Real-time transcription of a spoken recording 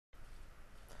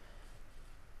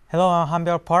Hello, I'm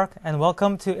Hanbyul Park, and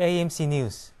welcome to AMC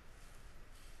News.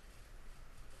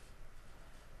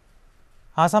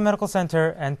 Asan Medical Center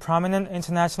and prominent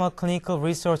international clinical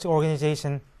research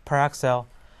organization PAREXEL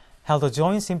held a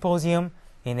joint symposium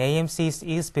in AMC's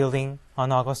East Building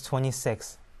on August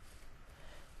 26.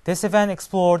 This event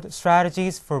explored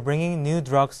strategies for bringing new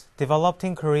drugs developed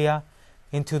in Korea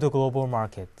into the global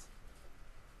market.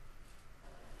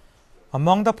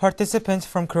 Among the participants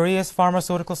from Korea's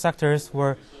pharmaceutical sectors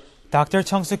were Dr.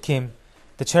 Choung-Soo Kim,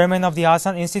 the chairman of the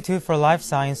Asan Institute for Life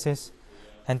Sciences,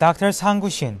 and Dr. Sang-Goo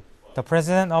Shin, the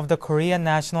president of the Korean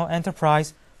National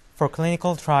Enterprise for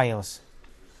Clinical Trials.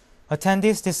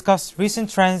 Attendees discussed recent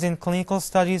trends in clinical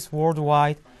studies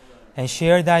worldwide and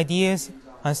shared ideas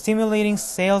on stimulating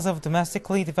sales of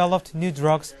domestically developed new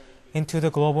drugs into the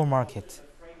global market.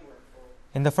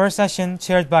 In the first session,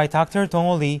 chaired by Dr.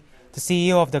 Dongho Lee, the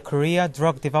CEO of the Korea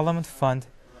Drug Development Fund,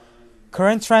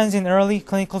 current trends in early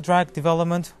clinical drug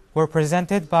development were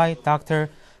presented by Dr.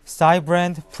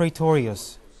 Sybrand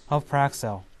Pretorius of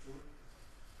PAREXEL.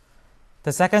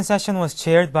 The second session was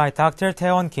chaired by Dr.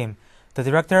 Tae Won Kim, the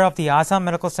director of the Asan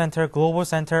Medical Center Global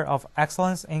Center of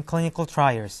Excellence in Clinical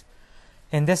Trials.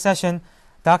 In this session,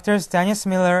 Drs. Denis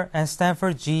and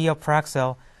Standford Jhee of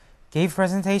PAREXEL gave a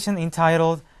presentation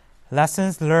entitled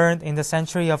Lessons Learned in the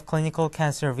Century of Clinical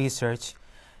Cancer Research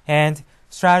and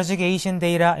Strategic Asian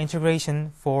Data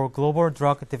Integration for Global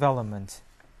Drug Development.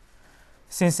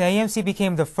 Since AMC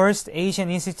became the first Asian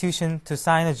institution to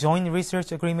sign a joint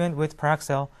research agreement with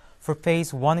PAREXEL for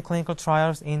Phase 1 clinical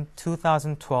trials in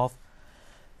 2012,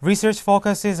 research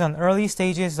focuses on early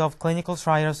stages of clinical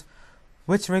trials,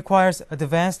 which requires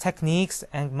advanced techniques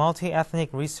and multi-ethnic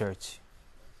research.